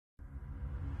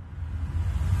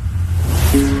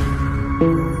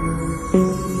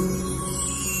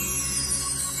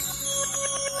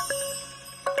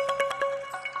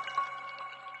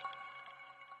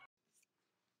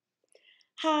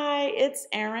it's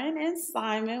Erin and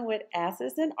Simon with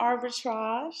Assets and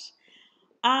Arbitrage.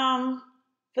 Um,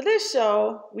 for this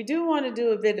show, we do want to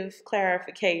do a bit of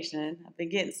clarification. I've been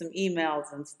getting some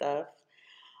emails and stuff.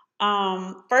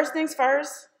 First things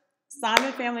first,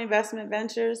 Simon Family Investment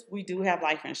Ventures, we do have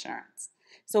life insurance.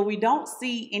 So we don't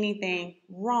see anything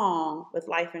wrong with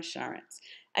life insurance.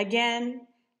 Again,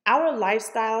 our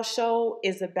lifestyle show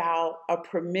is about a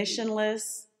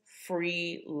permissionless,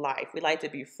 free life. We like to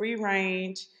be free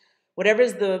range, whatever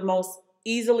is the most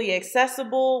easily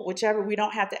accessible, whichever we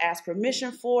don't have to ask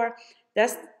permission for,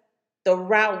 that's the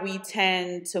route we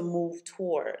tend to move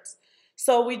towards.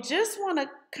 So we just want to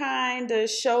kind of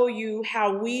show you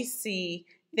how we see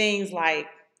things like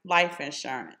life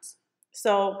insurance.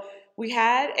 So we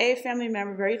had a family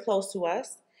member very close to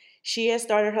us. She had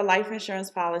started her life insurance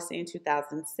policy in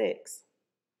 2006.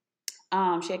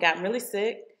 She had gotten really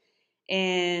sick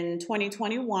in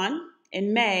 2021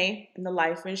 in May, and the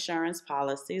life insurance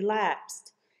policy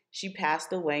lapsed. She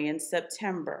passed away in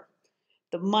September.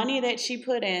 The money that she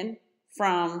put in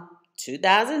from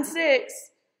 2006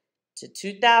 to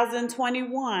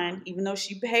 2021, even though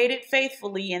she paid it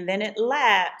faithfully and then it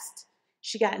lapsed,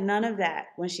 she got none of that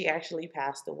when she actually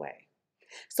passed away.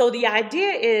 So the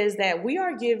idea is that we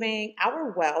are giving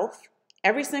our wealth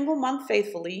every single month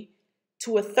faithfully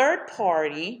to a third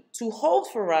party to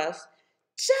hold for us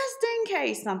just in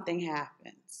case something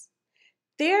happens.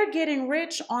 They're getting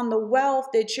rich on the wealth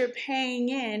that you're paying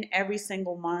in every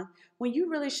single month when you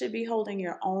really should be holding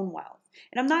your own wealth.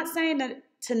 And I'm not saying that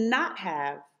to not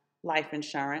have life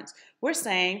insurance. We're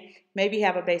saying maybe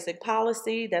have a basic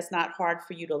policy that's not hard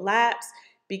for you to lapse,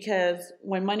 because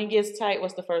when money gets tight,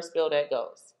 what's the first bill that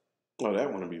goes? Oh,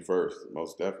 that one to be first,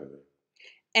 most definitely.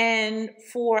 And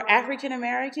for African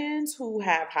Americans who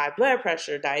have high blood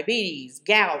pressure, diabetes,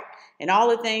 gout, and all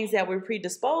the things that we're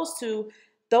predisposed to,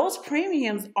 those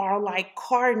premiums are like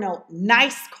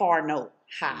nice car note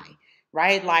high,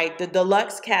 right? Like the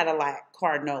deluxe Cadillac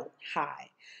car note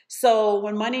high. So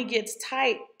when money gets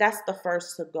tight, that's the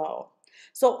first to go.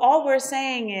 So all we're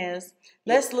saying is,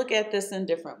 let's look at this in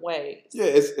different ways. Yeah,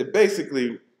 it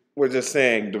basically, we're just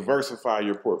saying diversify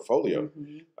your portfolio.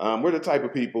 Mm-hmm. We're the type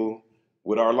of people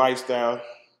with our lifestyle,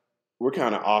 we're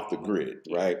kind of off the grid,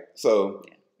 right? So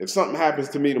if something happens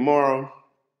to me tomorrow,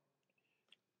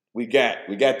 we got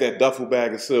that duffel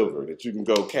bag of silver that you can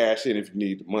go cash in if you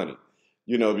need the money.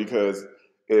 Because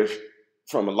if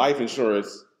from a life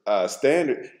insurance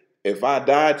standard, if I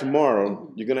die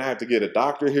tomorrow, you're going to have to get a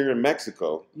doctor here in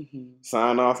Mexico,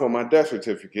 sign off on my death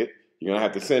certificate. You're going to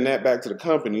have to send that back to the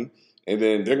company, and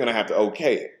then they're going to have to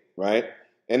okay it, right?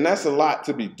 And that's a lot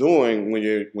to be doing when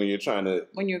you're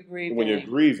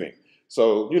grieving.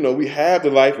 So, we have the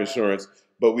life insurance,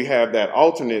 but we have that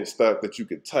alternate stuff that you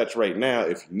could touch right now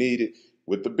if you need it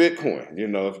with the Bitcoin.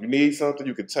 If you need something,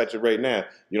 you can touch it right now.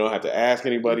 You don't have to ask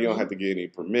anybody. You don't have to get any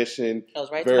permission,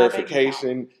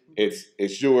 verification.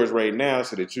 It's yours right now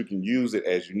so that you can use it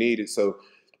as you need it. So,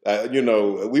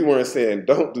 we weren't saying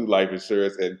don't do life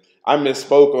insurance. And I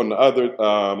misspoke on the other,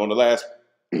 on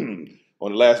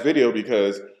the last video,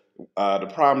 because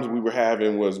the problems we were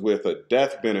having was with a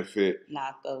death benefit,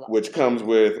 which comes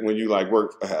with when you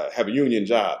have a union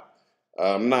job,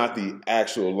 not the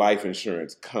actual life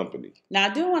insurance company. Now,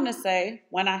 I do want to say,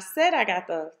 when I said I got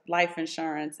the life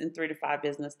insurance in 3 to 5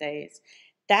 business days,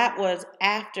 that was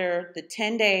after the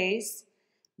 10 days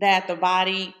that the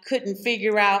body couldn't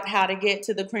figure out how to get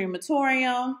to the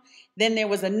crematorium. Then there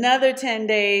was another 10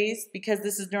 days, because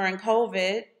this is during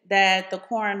COVID, that the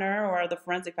coroner or the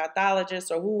forensic pathologist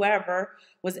or whoever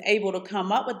was able to come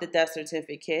up with the death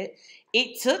certificate.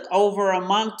 It took over a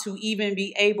month to even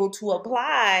be able to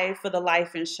apply for the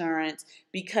life insurance,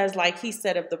 because like he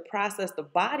said, of the process the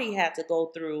body had to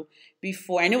go through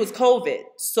before, and it was COVID.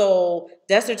 So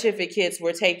death certificates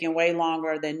were taking way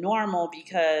longer than normal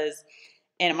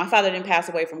and my father didn't pass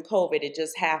away from COVID. It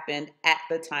just happened at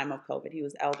the time of COVID. He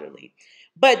was elderly.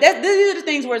 But these are the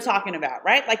things we're talking about,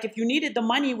 right? Like if you needed the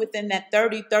money within that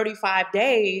 30, 35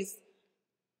 days,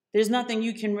 there's nothing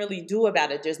you can really do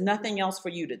about it. There's nothing else for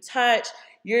you to touch.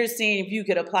 You're seeing if you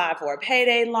could apply for a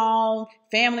payday loan.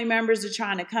 Family members are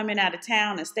trying to come in out of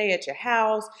town and stay at your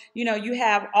house. You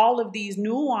have all of these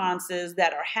nuances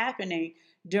that are happening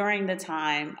during the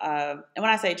time of, and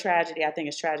when I say tragedy, I think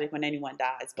it's tragic when anyone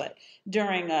dies, but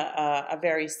during a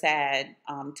very sad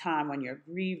time when you're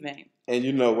grieving.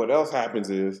 And what else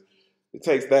happens is it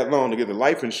takes that long to get the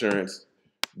life insurance,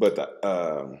 but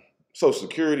the Social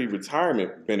Security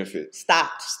retirement benefit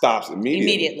stops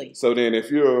immediately. So then if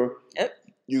you're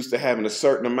used to having a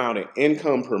certain amount of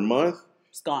income per month,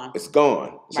 it's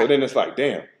gone. So then it's like,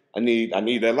 damn, I need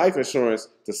that life insurance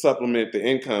to supplement the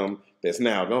income that's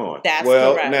now gone. That's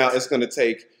well, correct. now it's going to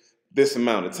take this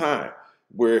amount of time.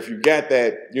 Where if you got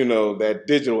that, that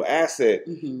digital asset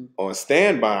on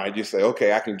standby, you say,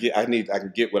 okay, I can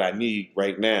get what I need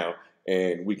right now,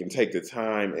 and we can take the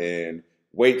time and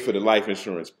wait for the life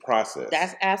insurance process.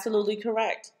 That's absolutely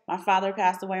correct. My father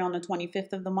passed away on the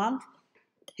 25th of the month.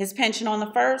 His pension on the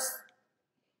 1st,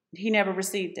 he never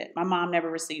received it. My mom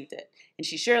never received it. And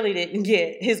she surely didn't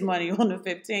get his money on the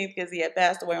 15th because he had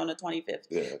passed away on the 25th.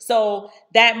 Yeah. So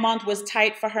that month was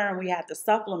tight for her and we had to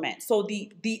supplement. So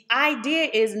the idea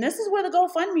is, and this is where the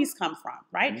GoFundMe's come from,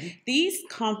 right? Mm-hmm. These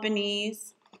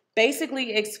companies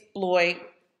basically exploit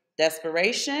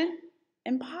desperation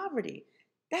and poverty.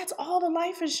 That's all the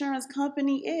life insurance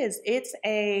company is. It's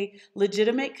a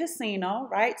legitimate casino,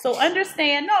 right? So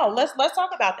understand, let's talk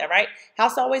about that, right?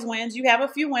 House always wins. You have a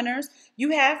few winners.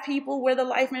 You have people where the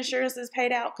life insurance is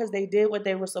paid out because they did what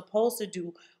they were supposed to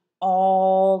do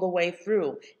all the way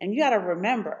through. And you got to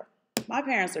remember, my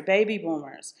parents are baby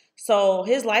boomers. So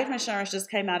his life insurance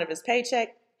just came out of his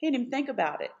paycheck. He didn't even think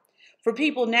about it. For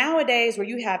people nowadays where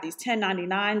you have these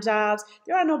 1099 jobs,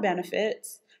 there are no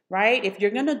benefits. Right? If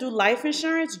you're going to do life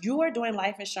insurance, you are doing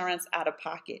life insurance out of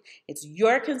pocket. It's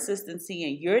your consistency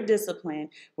and your discipline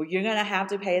where you're going to have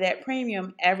to pay that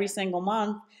premium every single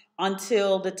month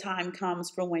until the time comes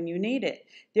for when you need it.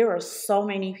 There are so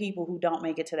many people who don't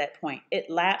make it to that point. It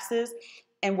lapses,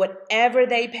 and whatever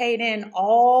they paid in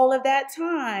all of that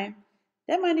time,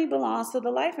 that money belongs to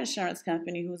the life insurance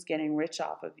company who's getting rich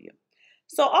off of you.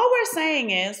 So all we're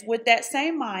saying is, with that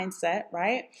same mindset,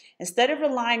 right, instead of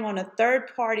relying on a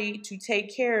third party to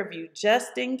take care of you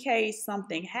just in case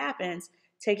something happens,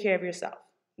 take care of yourself,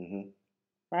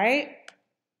 right?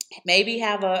 Maybe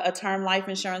have a term life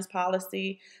insurance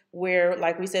policy where,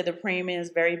 like we said, the premium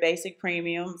is very basic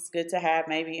premium. It's good to have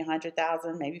maybe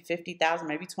 $100,000, maybe $50,000,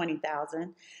 maybe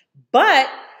 $20,000. But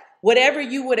whatever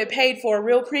you would have paid for a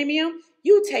real premium,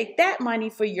 you take that money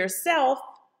for yourself,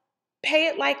 pay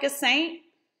it like a saint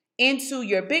into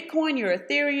your Bitcoin, your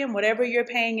Ethereum, whatever you're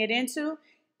paying it into.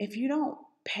 If you don't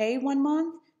pay 1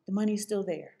 month, the money's still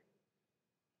there.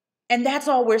 And that's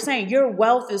all we're saying. Your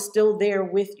wealth is still there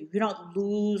with you. You don't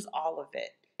lose all of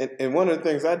it. And one of the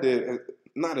things I did,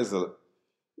 not as a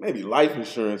maybe life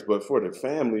insurance, but for the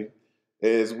family,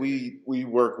 is we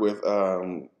work with,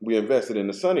 we invested in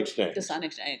the Sun Exchange. The Sun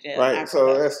Exchange, yeah. Right.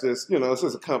 So that's just, it's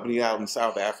just a company out in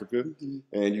South Africa,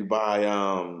 and you buy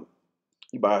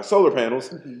solar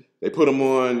panels. They put them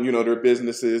on, their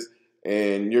businesses,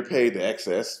 and you're paid the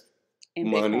excess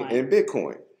money in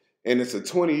Bitcoin. And it's a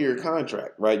 20-year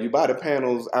contract, right? You buy the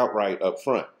panels outright up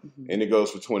front, and it goes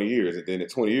for 20 years. And then in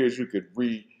 20 years, you could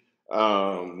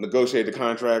negotiate the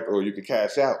contract, or you could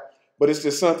cash out. But it's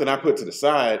just something I put to the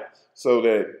side so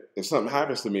that if something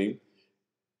happens to me,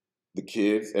 the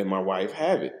kids and my wife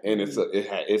have it, and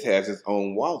it has its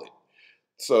own wallet.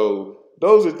 So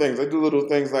those are things. I do little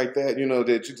things like that,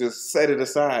 that you just set it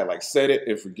aside, like set it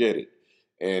and forget it,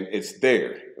 and it's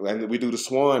there. And we do the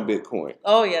Swan Bitcoin.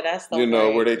 Oh yeah, that's the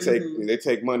where they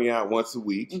take money out once a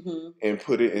week and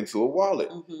put it into a wallet,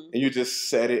 and you just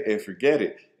set it and forget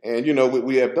it. And what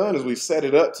we have done is we've set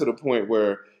it up to the point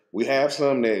where we have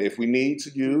some that if we need to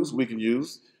use, we can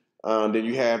use. Then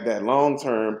you have that long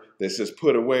term that's just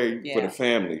put away for the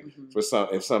family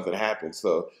if something happens.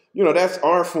 So that's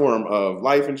our form of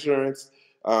life insurance.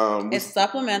 It's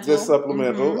supplemental. Just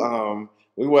supplemental.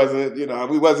 We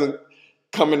wasn't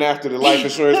coming after the life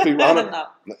insurance people.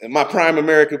 My Prime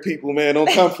America people, man,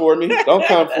 don't come for me. Don't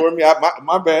come for me.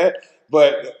 My bad.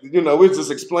 But we're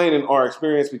just explaining our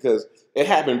experience because it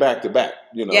happened back to back.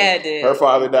 Yeah, it did. Her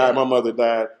father died, my mother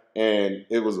died. And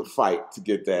it was a fight to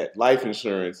get that life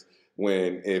insurance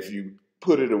when if you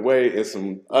put it away in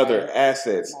some other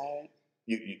assets,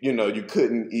 you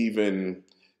couldn't even,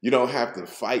 you don't have to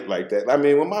fight like that. I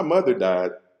mean, when my mother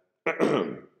died,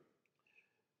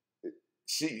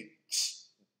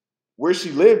 where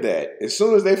she lived at, as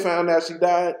soon as they found out she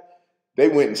died, they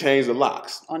went and changed the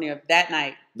locks. On that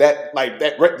night. That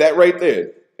right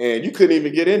there. And you couldn't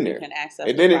even get in there.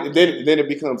 And then it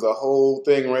becomes a whole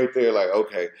thing right there. Like,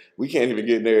 okay, we can't even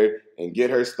get in there and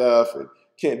get her stuff and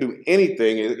can't do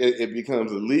anything. It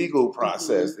becomes a legal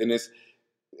process. And it's,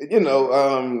 and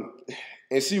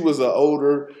she was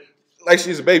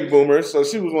she's a baby boomer. So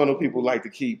she was one of the people who like to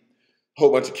keep a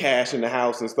whole bunch of cash in the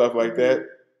house and stuff like that.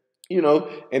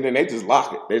 And then they just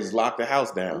lock it. They just lock the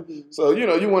house down. So,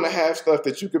 you want to have stuff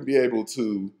that you can be able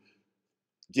to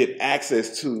get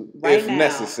access to if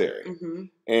necessary.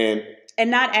 And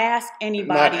not ask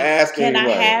anybody. Can I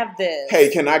have this? Hey,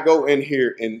 can I go in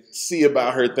here and see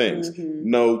about her things?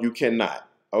 No, you cannot.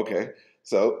 Okay.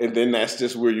 So, and then that's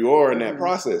just where you are in that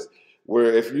process.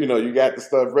 Where if you got the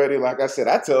stuff ready, like I said,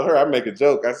 I tell her, I make a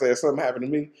joke. I say, if something happened to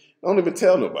me, don't even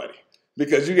tell nobody.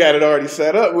 Because you got it already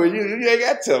set up where you ain't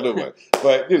got to tell nobody.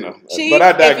 But, Chief, but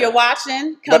I digress. If you're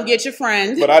watching, come get your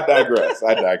friend. But I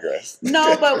digress.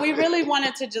 No, but we really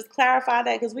wanted to just clarify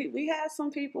that because we had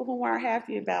some people who weren't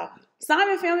happy about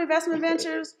Simon Family Investment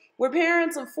Ventures. We're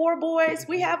parents of 4 boys.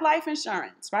 We have life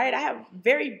insurance, right? I have a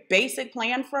very basic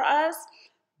plan for us,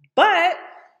 but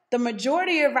the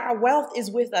majority of our wealth is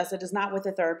with us. It is not with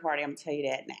a third party. I'm going to tell you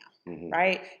that now,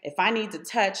 right? If I need to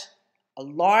touch a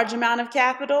large amount of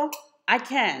capital, I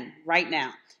can right now.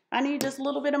 If I need just a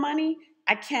little bit of money,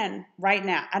 I can right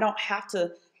now. I don't have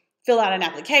to fill out an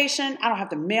application. I don't have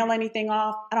to mail anything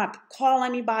off. I don't have to call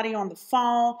anybody on the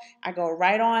phone. I go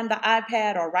right on the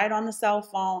iPad or right on the cell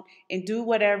phone and do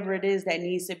whatever it is that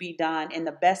needs to be done in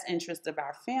the best interest of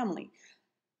our family.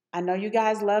 I know you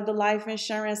guys love the life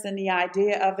insurance and the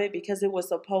idea of it because it was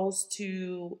supposed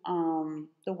to,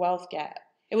 the wealth gap.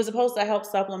 It was supposed to help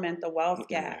supplement the wealth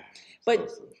gap. But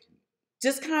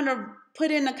just kind of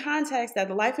put in the context that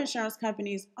the life insurance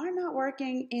companies are not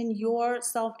working in your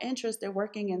self-interest. They're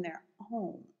working in their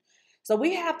own. So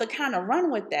we have to kind of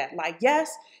run with that. Like,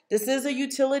 yes, this is a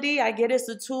utility. I get it's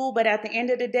a tool. But at the end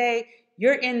of the day,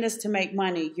 you're in this to make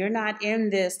money. You're not in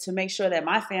this to make sure that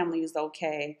my family is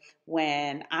okay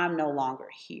when I'm no longer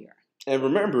here. And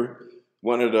remember,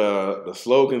 one of the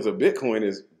slogans of Bitcoin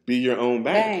is be your own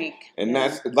bank. And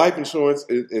that's life insurance.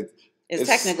 It's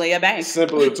technically a bank.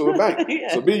 Similar to a bank.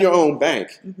 Yeah. So be your own bank.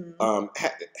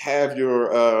 Have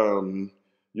your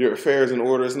affairs in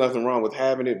order. There's nothing wrong with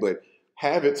having it, but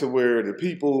have it to where the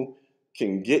people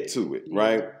can get to it,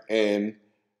 right? And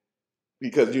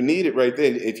because you need it right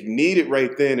then. If you need it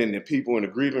right then and the people in the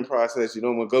grieving process, you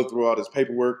don't want to go through all this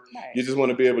paperwork. Right. You just want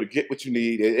to be able to get what you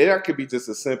need. It could be just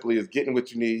as simply as getting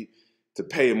what you need to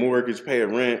pay a mortgage, pay a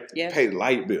rent, pay the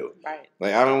light bill. Right.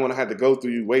 Like, I don't want to have to go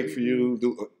through you, wait for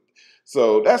you.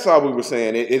 So that's all we were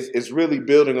saying. It's really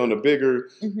building on the bigger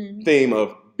theme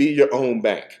of be your own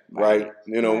bank, right?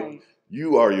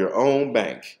 You are your own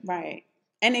bank. Right.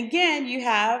 And again, you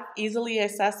have easily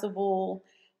accessible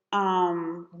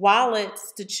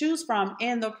wallets to choose from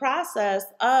in the process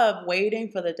of waiting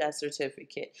for the death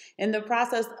certificate, in the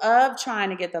process of trying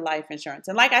to get the life insurance.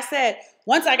 And like I said,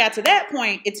 once I got to that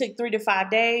point, it took 3 to 5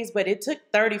 days, but it took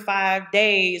 35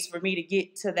 days for me to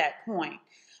get to that point.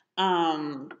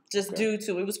 Due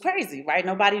to, it was crazy, right?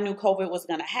 Nobody knew COVID was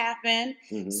going to happen.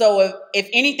 So if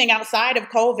anything outside of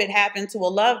COVID happened to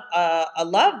a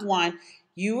loved one,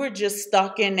 you were just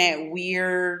stuck in that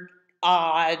weird,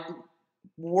 odd,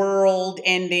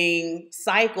 world-ending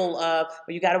cycle of,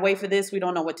 well, you got to wait for this. We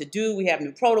don't know what to do. We have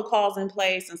new protocols in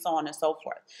place and so on and so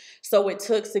forth. So it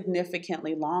took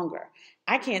significantly longer.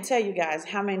 I can't tell you guys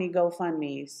how many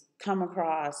GoFundMes come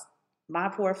across my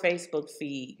poor Facebook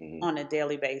feed on a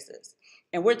daily basis.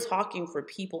 And we're talking for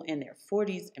people in their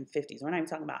 40s and 50s. We're not even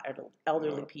talking about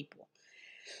elderly people.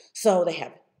 So they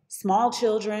have small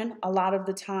children a lot of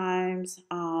the times.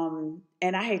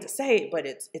 And I hate to say it, but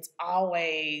it's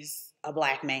always a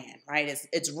Black man, right?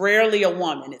 It's rarely a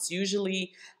woman. It's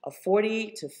usually a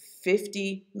 40 to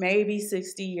 50, maybe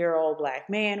 60-year-old Black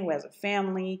man who has a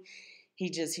family.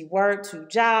 He worked 2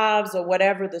 jobs or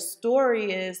whatever the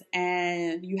story is,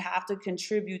 and you have to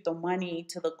contribute the money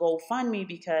to the GoFundMe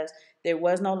because there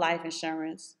was no life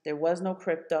insurance, there was no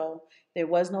crypto, there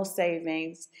was no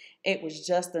savings. It was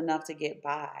just enough to get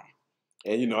by.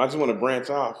 And I just want to branch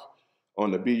off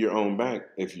on the be your own bank.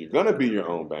 If you're gonna be your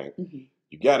own bank,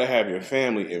 you got to have your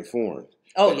family informed.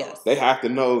 Oh, yes. They have to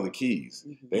know the keys.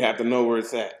 They have to know where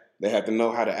it's at. They have to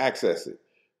know how to access it,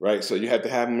 right? So you have to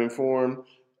have them informed.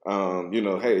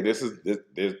 Hey, this is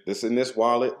this in this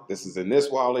wallet. This is in this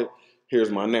wallet.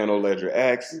 Here's my Nano Ledger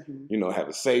X. Have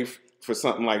a safe for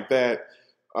something like that.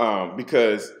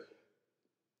 Because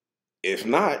if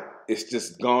not, it's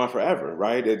just gone forever,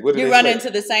 right? You run into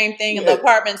the same thing, and the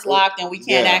apartment's locked, and we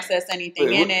can't access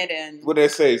anything in it. And what they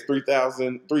say is 3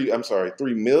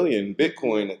 million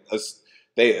Bitcoin.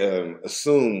 They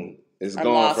assume is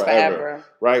gone forever,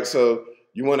 right? So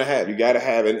you got to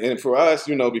have, and for us,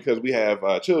 because we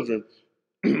have children.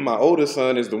 My oldest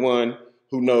son is the one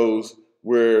who knows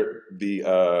where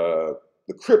the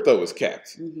crypto is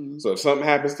kept. So if something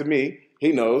happens to me,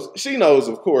 he knows. She knows,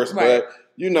 of course, but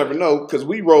you never know because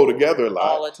we roll together a lot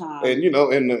all the time. And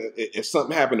if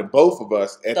something happened to both of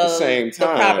us at the same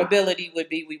time, the probability would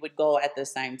be we would go at the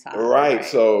same time. Right.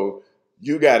 So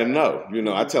you got to know.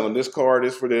 I tell them this card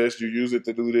is for this. You use it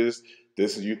to do this.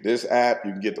 This app.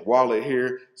 You can get the wallet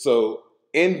here. So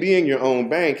in being your own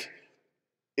bank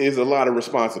is a lot of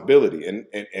responsibility, and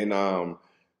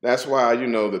That's why,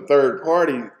 the third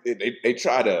party, they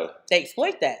try to, They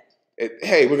exploit that.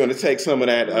 Hey, we're going to take some of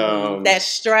that that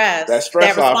stress that off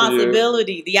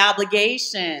responsibility, the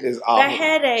obligation, is the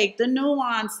headache, the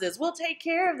nuances. We'll take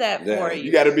care of that for you.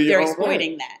 You got to be your They're own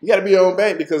exploiting bank. that. You got to be your own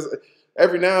bank, because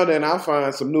every now and then I'll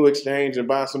find some new exchange and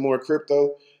buy some more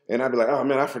crypto, and I'll be like, oh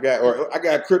man, I forgot, or I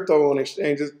got crypto on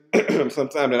exchanges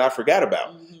sometime that I forgot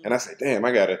about, and I say, damn,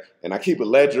 and I keep a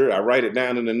ledger. I write it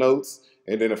down in the notes,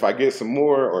 and then if I get some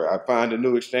more, or I find a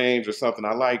new exchange or something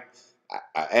I like,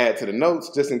 I add to the notes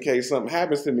just in case something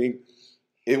happens to me.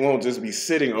 It won't just be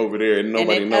sitting over there and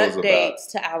nobody knows about. And it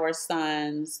updates to our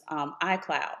son's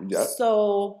iCloud. Yep.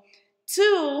 So,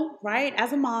 two, right,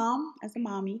 as a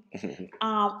mommy,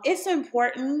 it's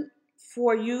important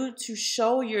for you to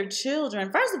show your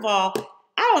children. First of all,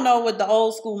 I don't know what the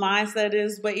old school mindset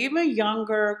is, but even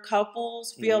younger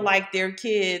couples feel like their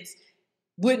kids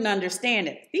wouldn't understand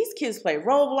it. These kids play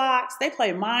Roblox, they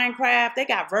play Minecraft, they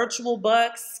got virtual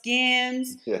bucks,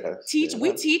 skins. Yes,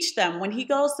 We teach them. When he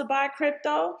goes to buy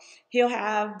crypto, he'll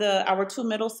have our two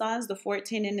middle sons, the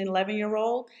 14 and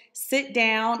 11-year-old, sit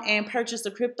down and purchase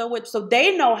the crypto with, so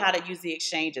they know how to use the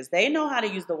exchanges. They know how to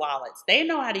use the wallets. They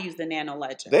know how to use the nano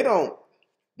ledger. They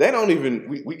don't even,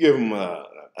 we give them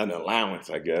an allowance,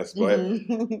 I guess, but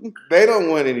they don't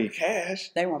want any cash.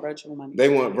 They want virtual money. They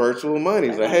want virtual money.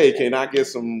 It's like, hey, can I get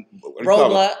some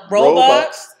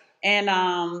Robux and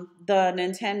the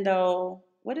Nintendo,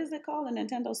 what is it called? A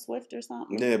Nintendo Swift or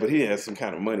something? Yeah, but he has some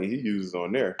kind of money he uses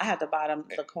on there. I have to buy them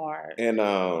the card. And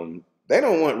they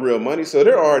don't want real money, so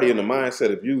they're already in the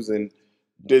mindset of using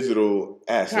digital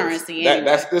assets. Currency.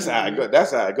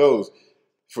 That's how it goes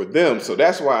for them. So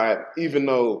that's why, even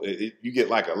though you get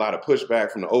like a lot of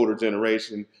pushback from the older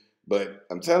generation, but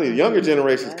I'm telling you, younger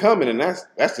generation's coming, and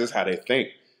that's just how they think.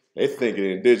 They think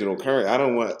in digital currency. I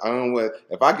don't want.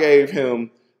 If I gave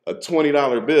him a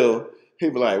 $20 bill,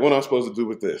 he'd be like, "What am I supposed to do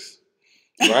with this?"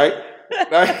 Right?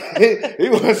 he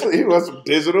wants some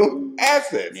digital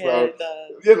assets. Yeah,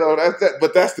 so that's that.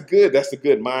 But that's the good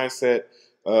mindset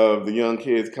of the young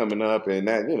kids coming up, and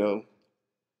that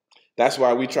that's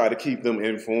why we try to keep them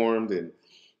informed, and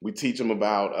we teach them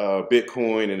about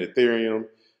Bitcoin and Ethereum.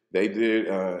 They did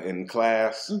in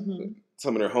class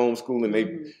some of their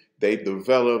homeschooling. They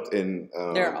developed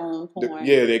their own coin.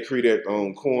 They created their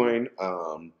own coin,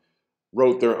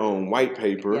 wrote their own white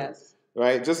paper. Yes.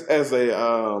 Right, just as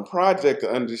a project to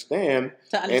understand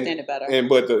it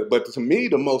better. But to me,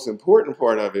 the most important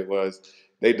part of it was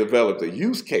they developed a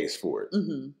use case for it.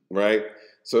 Right,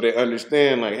 so they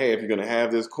understand, like, hey, if you're going to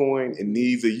have this coin, it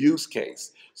needs a use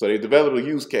case. So they developed a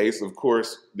use case, of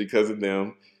course, because of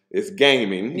them. It's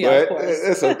gaming, but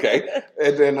it's okay.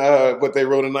 And then, but they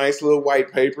wrote a nice little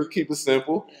white paper, keep it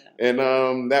simple, and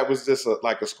that was just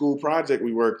like a school project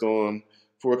we worked on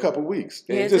for a couple weeks.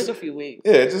 Yeah, it took a few weeks.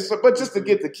 Yeah, just to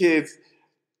get the kids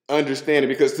understanding,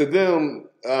 because to them,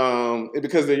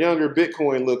 because they're younger,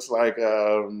 Bitcoin looks like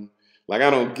I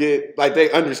don't get, like,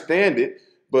 they understand it,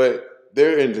 but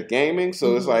they're into gaming,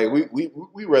 so it's like we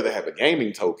rather have a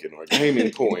gaming token or a gaming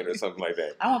coin or something like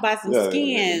that. I want to buy some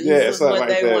skins. Yeah, something what like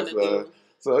they that. want to do.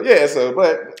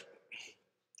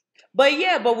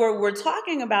 But we're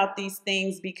talking about these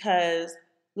things because,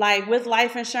 like, with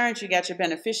life insurance, you got your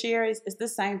beneficiaries. It's the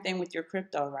same thing with your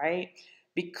crypto, right?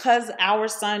 Because our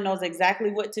son knows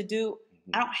exactly what to do,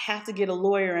 I don't have to get a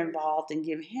lawyer involved and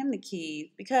give him the keys,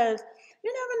 because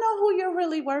you never know who you're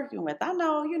really working with. I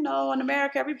know, in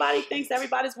America, everybody thinks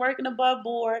everybody's working above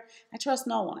board. I trust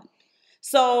no one.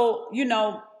 So,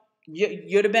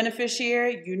 you're the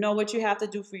beneficiary. You know what you have to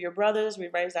do for your brothers. We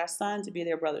raised our son to be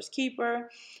their brother's keeper.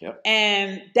 Yep.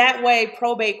 And that way,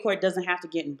 probate court doesn't have to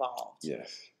get involved.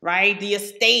 Yes. Right? The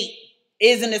estate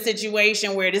is in a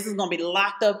situation where this is going to be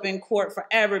locked up in court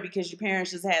forever because your parents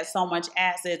just had so much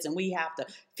assets, and we have to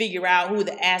figure out who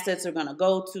the assets are going to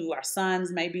go to. Our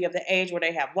sons may be of the age where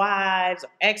they have wives or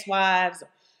ex-wives, or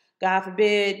God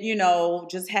forbid,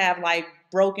 just have like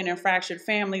broken and fractured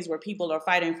families where people are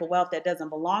fighting for wealth that doesn't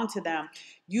belong to them.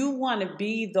 You want to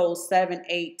be those 7,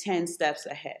 8, 10 steps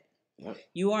ahead. Yep.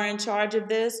 You are in charge of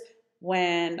this.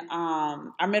 When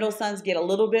our middle sons get a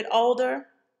little bit older,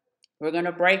 we're going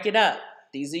to break it up.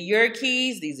 These are your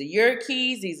keys. These are your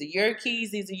keys. These are your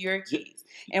keys. These are your keys.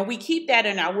 And we keep that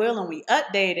in our will, and we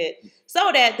update it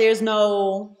so that there's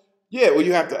no... Yeah, well,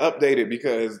 you have to update it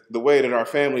because the way that our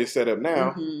family is set up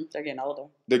now, they're getting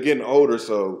older.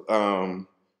 So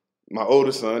my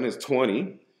oldest son is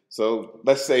 20. So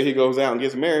let's say he goes out and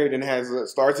gets married and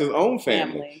starts his own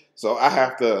family. So I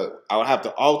would have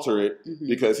to alter it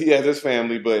because he has his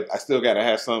family, but I still got to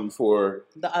have something for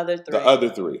the other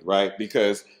three, right?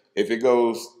 Because if it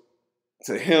goes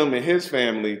to him and his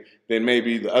family, then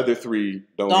maybe the other three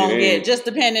don't get in. Just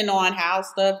depending on how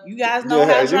stuff. You guys know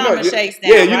how drama shakes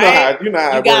down, yeah, right? You know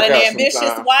how you it got work an out ambitious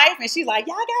sometime. wife, and she's like,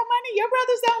 "Y'all got money. Your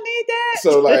brothers don't need that."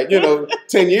 So, like,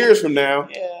 10 years from now,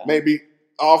 maybe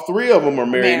all three of them are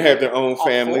married and have their own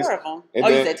families. All 4 of them. And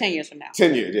you said 10 years from now.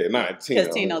 10 years, yeah, not Tino.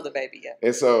 Because Tino's a baby, yeah.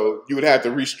 And so you would have to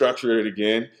restructure it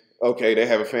again. Okay, they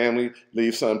have a family,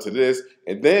 leave some to this.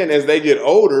 And then as they get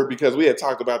older, because we had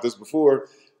talked about this before,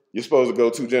 you're supposed to go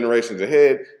 2 generations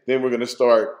ahead. Then we're going to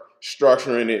start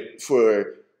structuring it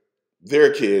for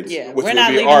their kids, which we're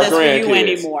not leaving this for you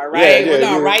anymore, right? We're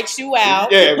going to write you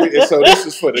out. So this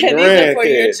is for the grandkids. These are for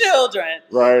your children.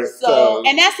 Right. So,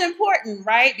 and that's important,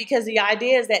 right? Because the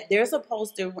idea is that they're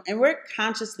supposed to, and we're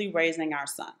consciously raising our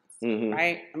sons,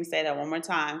 right? Let me say that one more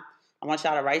time. I want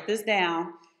y'all to write this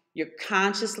down. You're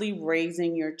consciously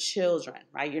raising your children,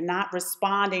 right? You're not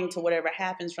responding to whatever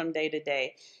happens from day to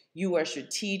day. You are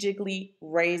strategically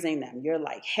raising them. You're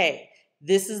like, hey,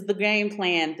 this is the game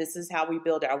plan. This is how we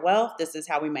build our wealth. This is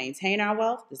how we maintain our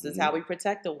wealth. This is how we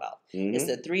protect the wealth. It's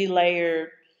a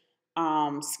 3-layered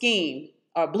scheme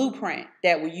or blueprint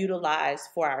that we utilize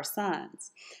for our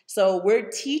sons. So we're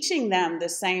teaching them the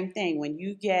same thing. When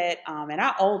you get, and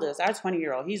our oldest, our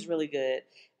 20-year-old, he's really good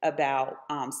about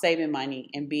saving money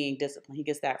and being disciplined. He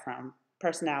gets that from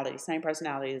personality, same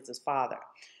personality as his father.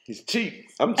 He's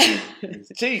cheap. I'm cheap.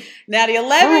 He's cheap. Now the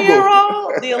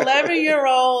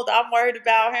 11-year-old, I'm worried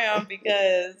about him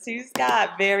because he's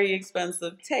got very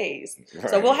expensive taste. Right.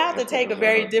 So we'll have to take a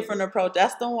very different approach.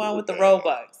 That's the one with the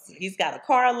Robux. He's got a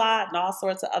car lot and all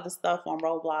sorts of other stuff on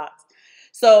Roblox.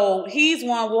 So he's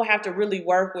one we'll have to really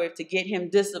work with to get him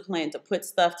disciplined to put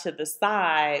stuff to the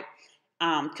side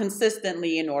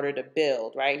consistently in order to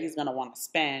build, right? He's going to want to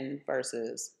spend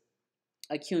versus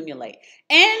accumulate.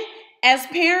 And as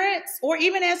parents or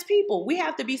even as people, we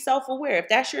have to be self-aware. If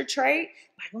that's your trait,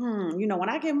 like, when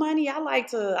I get money, I like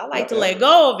to let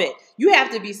go of it. You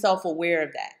have to be self-aware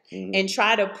of that and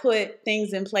try to put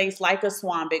things in place like a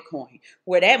Swan Bitcoin,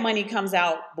 where that money comes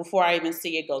out before I even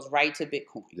see it, goes right to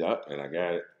Bitcoin. Yep, and I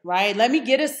got it. Right? Let me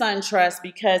get a SunTrust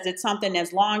because it's something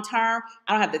that's long-term.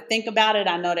 I don't have to think about it.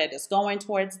 I know that it's going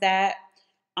towards that.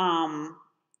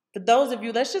 For those of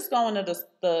you, let's just go into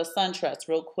the SunTrust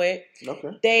real quick.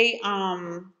 Okay. They,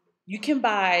 you can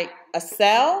buy a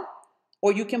cell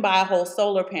or you can buy a whole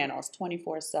solar panel. It's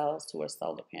 24 cells to a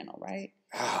solar panel, right?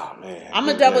 Oh, man. I'm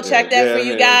going to double check that for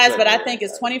you guys, but I think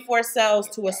it's 24 cells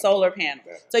to a solar panel.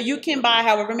 So you can buy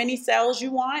however many cells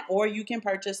you want, or you can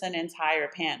purchase an entire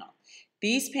panel.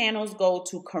 These panels go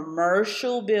to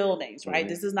commercial buildings, right?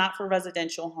 This is not for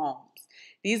residential homes.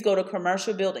 These go to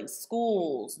commercial buildings,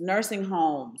 schools, nursing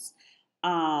homes,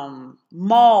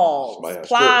 malls,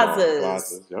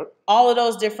 plazas, all of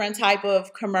those different type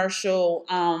of commercial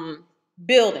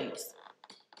buildings.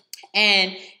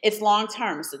 And it's long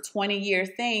term. It's a 20-year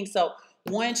thing. So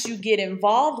once you get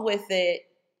involved with it,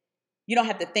 you don't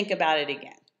have to think about it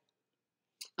again.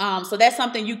 So that's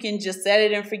something you can just set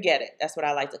it and forget it. That's what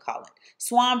I like to call it.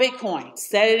 Swan Bitcoin,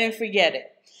 set it and forget it.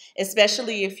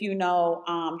 Especially if you know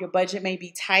your budget may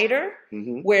be tighter,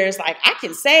 where it's like, I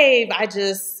can save,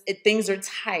 things are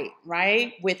tight,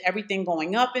 right? With everything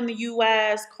going up in the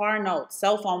U.S., car notes,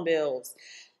 cell phone bills,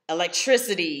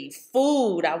 electricity,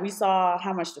 food. We saw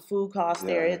how much the food costs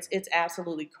there. It's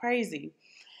absolutely crazy.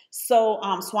 So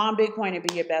Swan Bitcoin would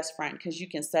be your best friend because you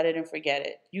can set it and forget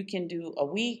it. You can do a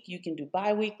week, you can do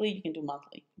bi-weekly, you can do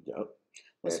monthly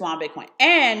with Swan Bitcoin.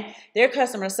 And their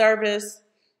customer service,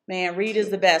 man, Reed is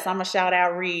the best. I'm going to shout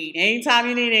out Reed. Anytime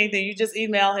you need anything, you just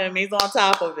email him. He's on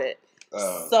top of it.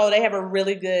 So they have a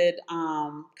really good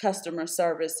customer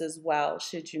service as well,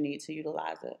 should you need to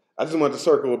utilize it. I just wanted to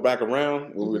circle back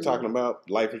around when we were talking about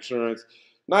life insurance.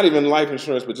 Not even life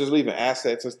insurance, but just leaving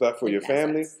assets and stuff for your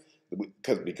family.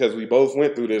 Because we both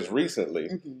went through this recently.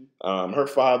 Her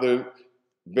father,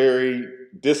 very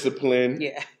disciplined,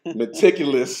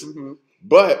 meticulous.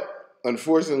 But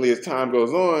unfortunately, as time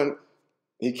goes on,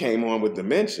 he came on with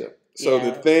dementia. So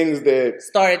the things that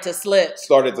started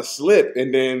to slip.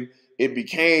 And then it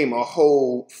became a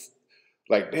whole,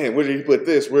 like, damn, where did he put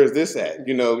this? Where's this at?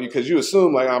 Because you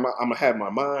assume, like, I'm going to have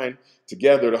my mind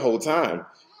together the whole time.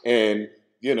 And,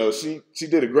 she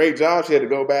did a great job. She had to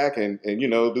go back and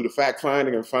do the fact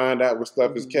finding and find out where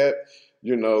stuff is kept.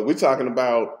 We're talking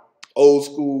about old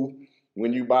school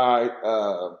when you buy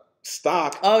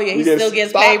stock. Oh, yeah, he still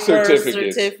gets paper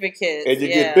certificates. And you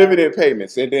get dividend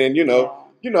payments. And then, you know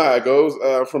how it goes.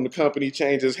 From the company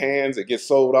changes hands, it gets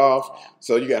sold off.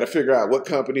 So you got to figure out what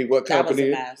company. That was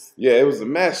a mess. Yeah, it was a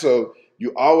mess. So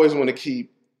you always want to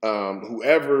keep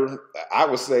whoever, I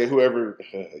would say whoever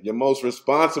your most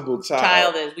responsible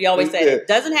child is. We always say it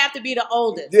doesn't have to be the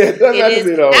oldest. Yeah, it doesn't have to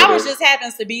be the oldest. Ours just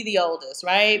happens to be the oldest,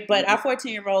 right? But our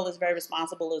 14-year-old is very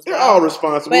responsible as well. They're all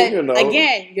responsible, but you know.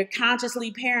 Again, you're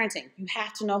consciously parenting. You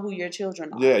have to know who your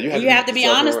children are. Yeah, you have to be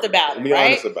honest about it. Be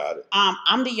honest about it.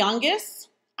 I'm the youngest.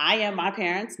 I am my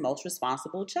parents' most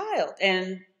responsible child,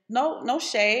 and no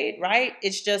shade, right?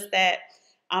 It's just that.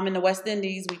 In the West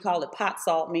Indies, we call it pot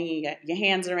salt, meaning your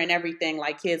hands are in everything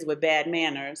like kids with bad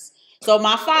manners. So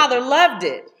my father loved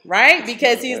it, right?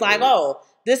 Because he's like, oh,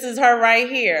 this is her right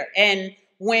here. And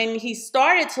when he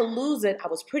started to lose it, I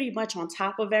was pretty much on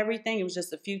top of everything. It was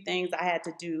just a few things I had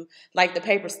to do, like the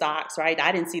paper stocks, right?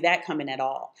 I didn't see that coming at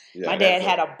all. Yeah, my dad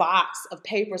had a box of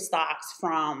paper stocks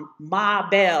from Ma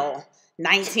Bell,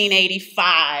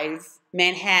 1985,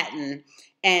 Manhattan.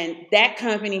 And that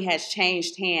company has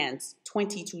changed hands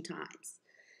 22 times.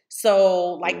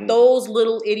 So, those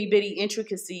little itty bitty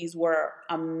intricacies were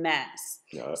a mess.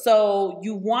 Yeah. So,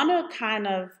 you want to kind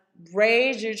of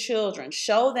raise your children,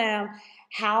 show them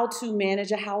how to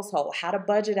manage a household, how to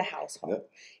budget a household. Yep.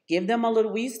 Give them a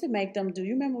little, we used to make them do,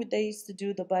 you remember what they used to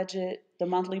do, the budget, the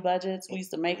monthly budgets? We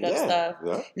used to make up stuff.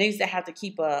 Yeah. And they used to have to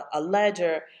keep a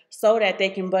ledger so that they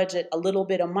can budget a little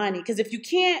bit of money. Because if you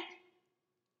can't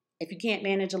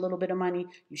manage a little bit of money,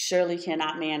 you surely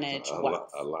cannot manage a lot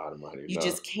of money. You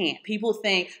just can't. People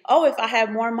think, oh, if I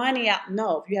have more money,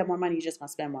 no, if you have more money, you're just going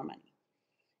to spend more money.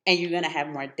 And you're going to have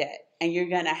more debt. And you're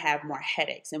going to have more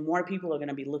headaches. And more people are going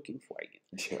to be looking for you.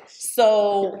 Yes.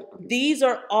 So these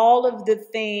are all of the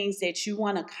things that you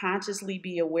want to consciously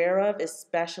be aware of,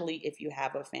 especially if you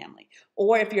have a family.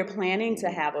 Or if you're planning to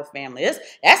have a family.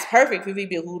 That's perfect for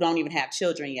people who don't even have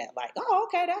children yet. Like, oh,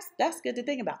 okay, that's good to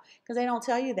think about. Because they don't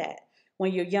tell you that.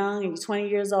 When you're young and you're 20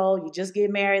 years old, you just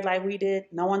get married like we did.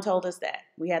 No one told us that.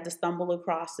 We had to stumble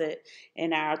across it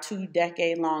in our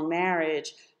 2-decade-long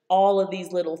marriage. All of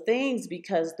these little things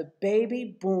because the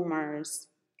baby boomers,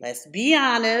 let's be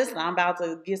honest, I'm about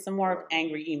to get some more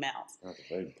angry emails.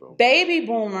 Baby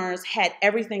boomers had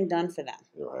everything done for them.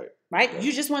 Right? Yeah.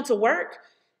 You just went to work.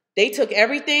 They took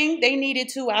everything they needed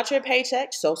to out your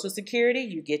paycheck. Social Security,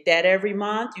 you get that every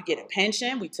month. You get a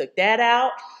pension. We took that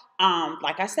out.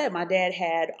 Like I said, my dad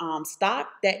had stock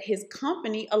that his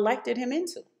company elected him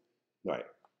into.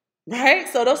 Right?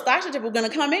 So those stock certificates were going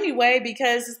to come anyway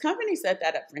because his company set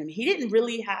that up for him. He didn't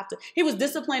really have to. He was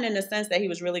disciplined in the sense that he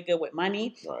was really good with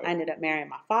money. Right. I ended up marrying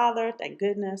my father, thank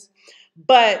goodness.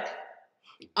 But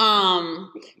no,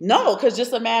 because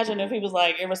just imagine if he was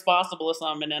like irresponsible or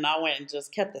something and then I went and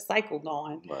just kept the cycle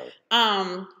going. Right.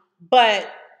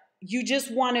 But you just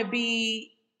want to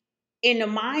be in the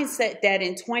mindset that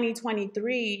in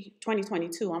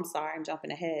 2022, I'm sorry, I'm jumping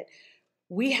ahead.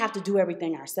 We have to do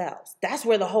everything ourselves. That's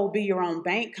where the whole be your own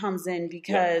bank comes in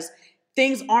because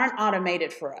things aren't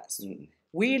automated for us. Mm-hmm.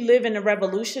 We live in a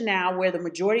revolution now where the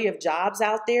majority of jobs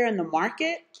out there in the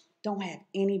market don't have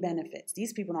any benefits.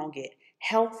 These people don't get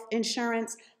health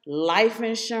insurance, life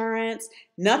insurance.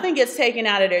 Nothing gets taken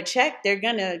out of their check. They're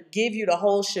going to give you the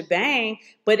whole shebang,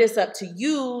 but it's up to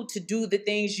you to do the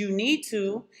things you need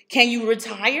to. Can you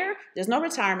retire? There's no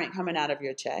retirement coming out of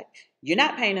your check. You're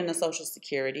not paying into Social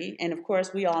Security. And of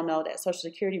course, we all know that Social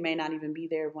Security may not even be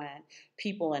there when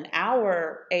people in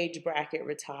our age bracket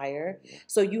retire.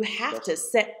 So you have to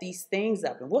set these things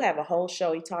up. And we'll have a whole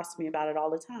show. He talks to me about it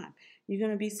all the time. You're going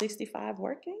to be 65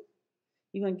 working?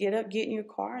 You're going to get up, get in your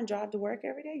car, and drive to work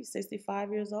every day? You're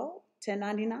 65 years old,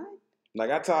 1099?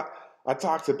 Like I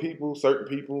talk to people, certain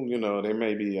people, they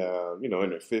may be, in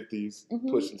their 50s,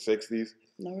 pushing 60s.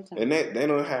 No retirement. And they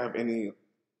don't have any...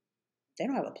 They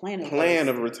don't have a plan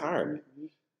of retirement,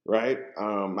 right?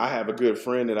 I have a good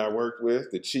friend that I worked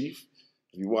with, the Chief.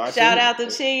 You watch Shout out the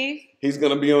Chief. He's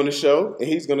going to be on the show, and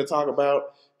he's going to talk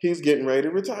about he's getting ready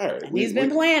to retire. He's been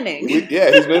planning. He's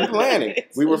been planning.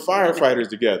 We were firefighters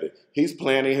together. He's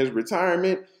planning his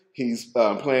retirement. He's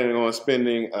planning on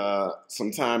spending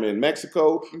some time in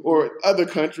Mexico or other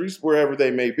countries, wherever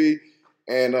they may be.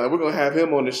 And we're going to have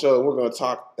him on the show. And we're going to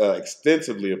talk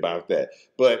extensively about that.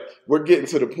 But we're getting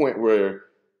to the point where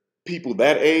people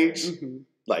that age,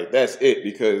 that's it.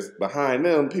 Because behind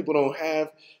them, people don't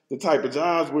have the type of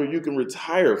jobs where you can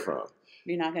retire from.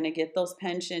 You're not going to get those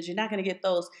pensions. You're not going to get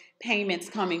those payments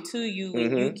coming to you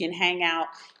when you can hang out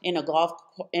in a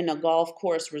golf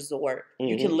course resort.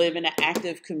 You can live in an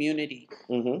active community,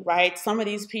 right? Some of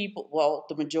these people, well,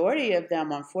 the majority of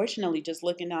them, unfortunately, just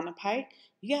looking down the pike,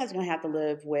 you guys are going to have to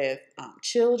live with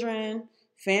children,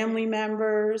 family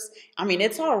members. I mean,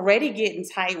 it's already getting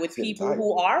tight with people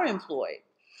who are employed.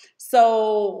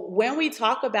 So when we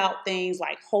talk about things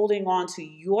like holding on to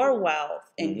your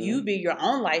wealth and you be your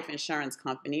own life insurance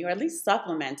company, or at least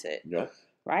supplement it,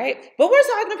 right? But we're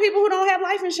talking to people who don't have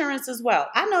life insurance as well.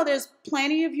 I know there's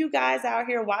plenty of you guys out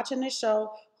here watching this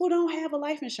show who don't have a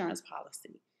life insurance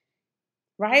policy,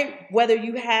 right? Whether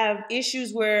you have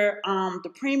issues where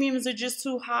the premiums are just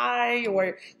too high,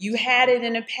 or you had it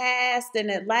in the past and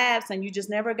it lapsed and you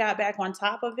just never got back on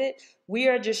top of it, we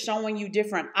are just showing you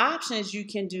different options you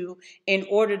can do in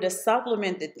order to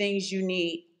supplement the things you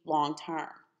need long term.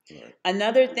 Right.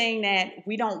 Another thing that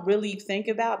we don't really think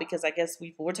about, because I guess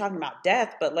we're talking about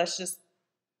death, but let's just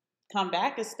come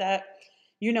back a step.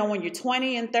 You know, when you're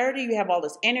 20 and 30, you have all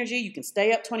this energy. You can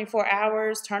stay up 24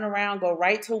 hours, turn around, go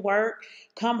right to work,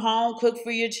 come home, cook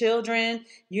for your children,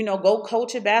 you know, go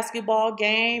coach a basketball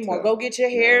game or go get your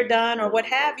hair done or what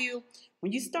have you.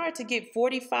 When you start to get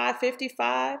 45,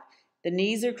 55, the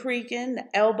knees are creaking, the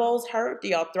elbows hurt,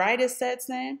 the arthritis sets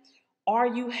in. Are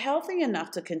you healthy enough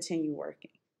to continue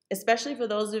working? Especially for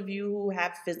those of you who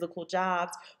have physical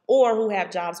jobs or who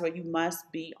have jobs where you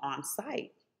must be on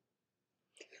site.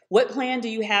 What plan do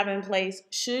you have in place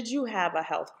should you have a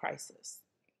health crisis?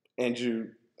 And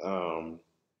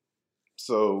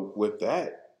so with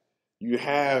that, you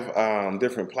have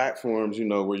different platforms, you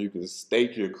know, where you can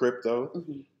stake your crypto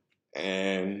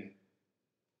and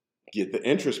get the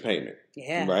interest payment.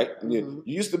 Yeah. Right? You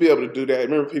used to be able to do that.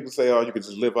 Remember people say, oh, you could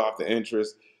just live off the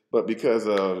interest. But because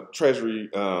of the Treasury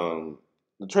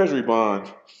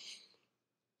bond,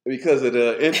 because of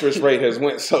the interest rate has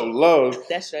went so low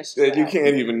that you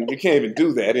can't even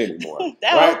do that anymore.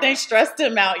 That whole thing stressed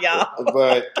him out, y'all.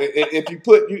 But if you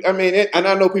put, and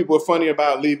I know people are funny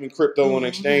about leaving crypto on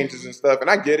exchanges and stuff, and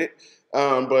I get it.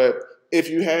 But if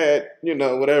you had, you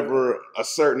know, whatever, a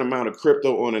certain amount of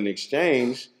crypto on an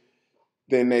exchange,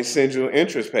 then they send you an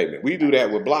interest payment. We do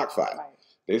that with BlockFi. Right.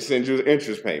 They send you an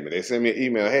interest payment. They send me an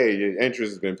email, hey, your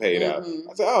interest has been paid out.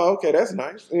 I say, oh, okay, that's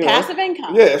nice. You know, passive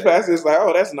income. Yeah, it's passive. It's like,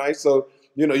 oh, that's nice. So,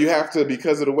 you know, you have to,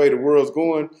 because of the way the world's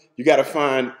going, you got to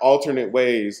find alternate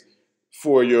ways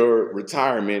for your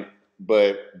retirement,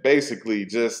 but basically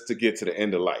just to get to the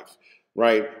end of life,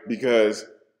 right? Because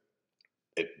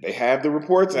they have the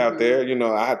reports out there. You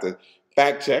know, I have to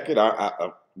fact check it.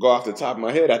 I go off the top of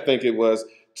my head. I think it was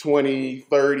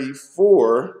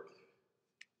 2034.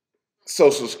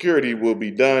 Social Security will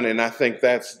be done, and I think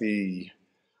that's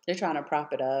they're trying to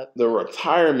prop it up. The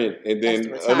retirement, and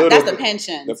then that's the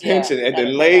pension. The pension, and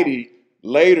then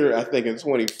later, I think in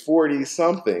 2040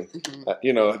 something.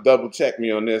 You know, double check me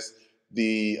on this.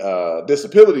 The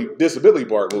disability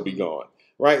part will be gone,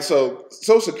 right? So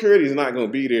Social Security is not going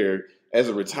to be there as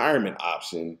a retirement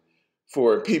option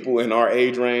for people in our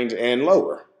age range and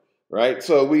lower, right?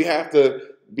 So we have to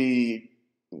be.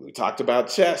 We talked about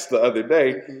chess the other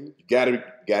day. You gotta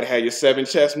have your 7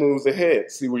 chess moves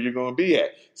ahead. See where you're gonna be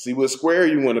at. See what square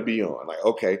you want to be on. Like,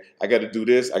 okay, I got to do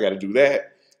this. I got to do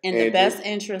that. In the best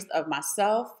interest of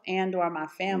myself and/or my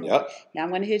family. Now I'm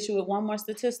going to hit you with one more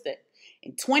statistic.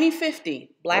 In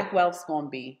 2050, Black wealth's going to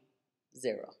be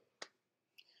 0.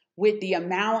 With the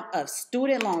amount of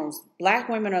student loans, Black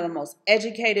women are the most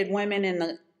educated women in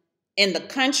the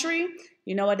country.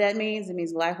 You know what that means? It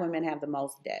means Black women have the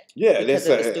most debt. Yeah, because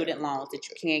of the student loans that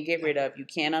you can't get rid of, you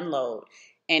can't unload,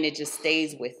 and it just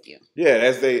stays with you. Yeah,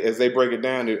 as they break it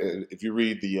down, if you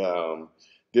read the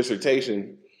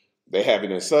dissertation, they have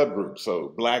it in subgroups.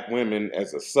 So Black women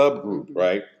as a subgroup,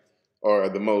 right, are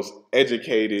the most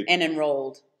educated and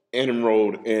enrolled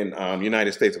in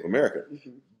United States of America.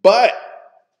 But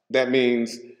that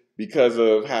means because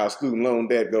of how student loan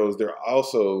debt goes, they're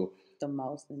also the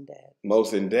most in debt.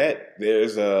 Most in debt.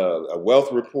 There's a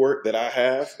wealth report that I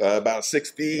have, about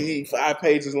 65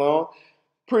 pages long.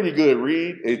 Pretty good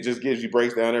read. It just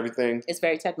breaks down everything. It's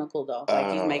very technical, though.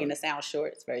 Like he's making it sound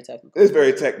short. It's very technical. It's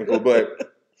very technical,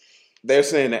 but they're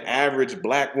saying the average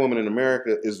Black woman in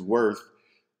America is worth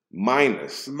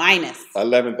minus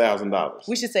 $11,000.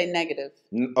 We should say negative.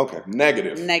 Okay,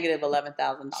 negative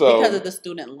 $11,000 because of the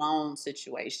student loan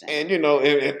situation. And you know,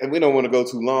 and we don't want to go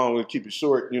too long. We'll keep it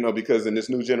short, you know, because in this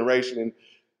new generation,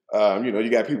 you know, you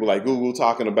got people like Google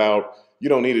talking about you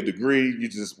don't need a degree. We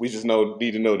just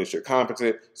need to know that you're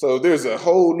competent. So there's a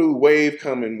whole new wave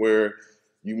coming where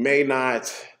you may not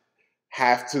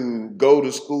have to go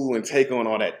to school and take on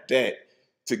all that debt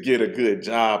to get a good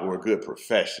job or a good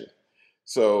profession.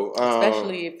 So,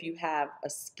 especially if you have a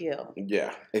skill, if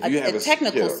you have a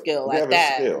technical skill at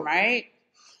that, right?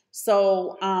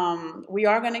 So, we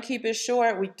are going to keep it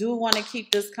short. We do want to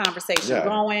keep this conversation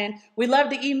going. We love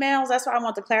the emails. That's why I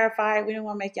want to clarify. We didn't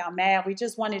want to make y'all mad. We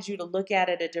just wanted you to look at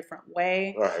it a different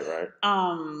way. Right.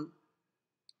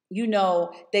 you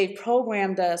know, they've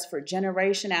programmed us for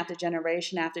generation after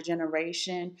generation after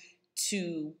generation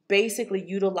to basically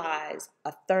utilize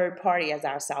a third party as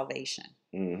our salvation.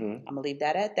 I'm gonna leave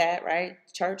that at that, right?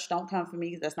 Church, don't come for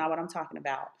me. That's not what I'm talking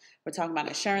about. We're talking about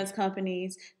insurance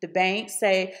companies. The banks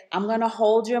say, I'm gonna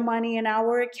hold your money in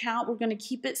our account. We're gonna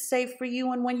keep it safe for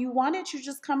you. And when you want it, you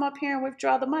just come up here and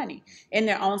withdraw the money in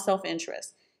their own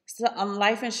self-interest. So,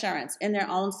 life insurance in their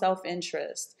own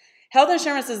self-interest. Health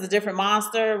insurance is a different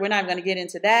monster. We're not going to get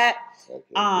into that.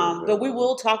 But we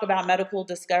will talk about medical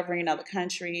discovery in other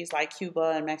countries like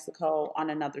Cuba and Mexico on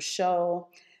another show.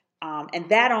 And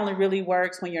that only really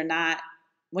works when you're not,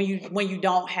 when you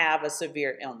don't have a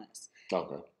severe illness.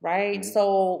 Okay. Right? Mm-hmm.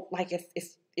 So like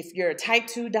if you're a type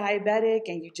 2 diabetic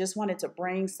and you just wanted to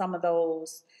bring some of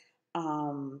those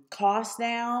costs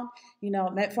down, you know,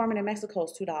 metformin in Mexico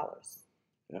is $2.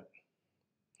 Yep.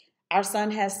 Our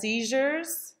son has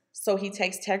seizures, so he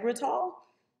takes Tegretol.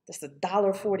 That's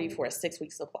 $1.40 for a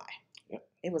 6-week supply. Yep.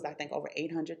 It was, I think, over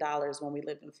 $800 when we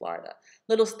lived in Florida.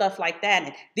 Little stuff like that.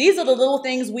 And these are the little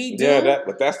things we do. Yeah,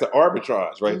 but that's the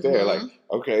arbitrage right there. Like,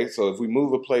 okay, so if we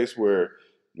move a place where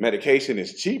medication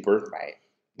is cheaper, right,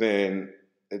 then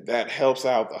that helps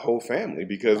out the whole family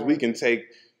because we can take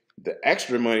the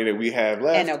extra money that we have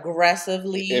left and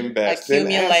aggressively invest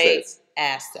accumulate in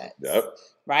assets. Yep.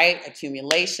 Right?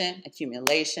 Accumulation.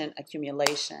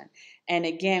 And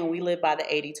again, we live by the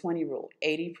 80-20 rule.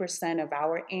 80% of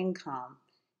our income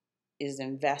is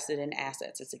invested in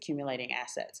assets. It's accumulating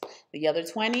assets. The other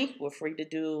 20, we're free to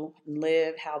do and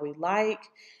live how we like.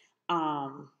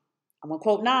 I'm going to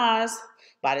quote Nas,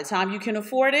 by the time you can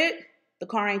afford it, the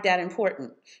car ain't that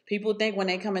important. People think when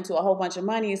they come into a whole bunch of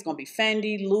money, it's going to be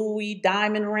Fendi, Louis,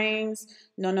 diamond rings.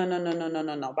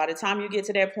 No. By the time you get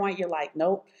to that point, you're like,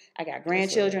 nope, I got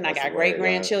grandchildren, I got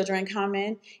great-grandchildren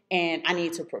coming, and I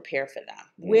need to prepare for them,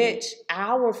 which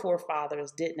our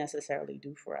forefathers didn't necessarily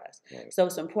do for us. Right. So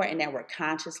it's important that we're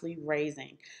consciously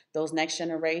raising those next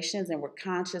generations and we're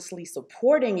consciously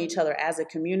supporting each other as a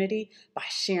community by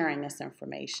sharing this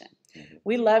information.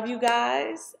 We love you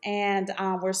guys, and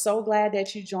we're so glad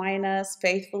that you join us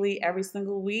faithfully every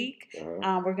single week.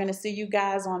 We're going to see you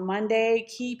guys on Monday.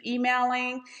 Keep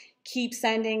emailing. Keep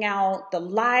sending out the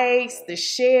likes, the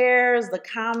shares, the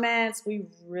comments. We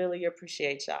really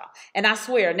appreciate y'all. And I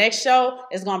swear, next show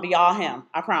is going to be all him.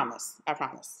 I promise.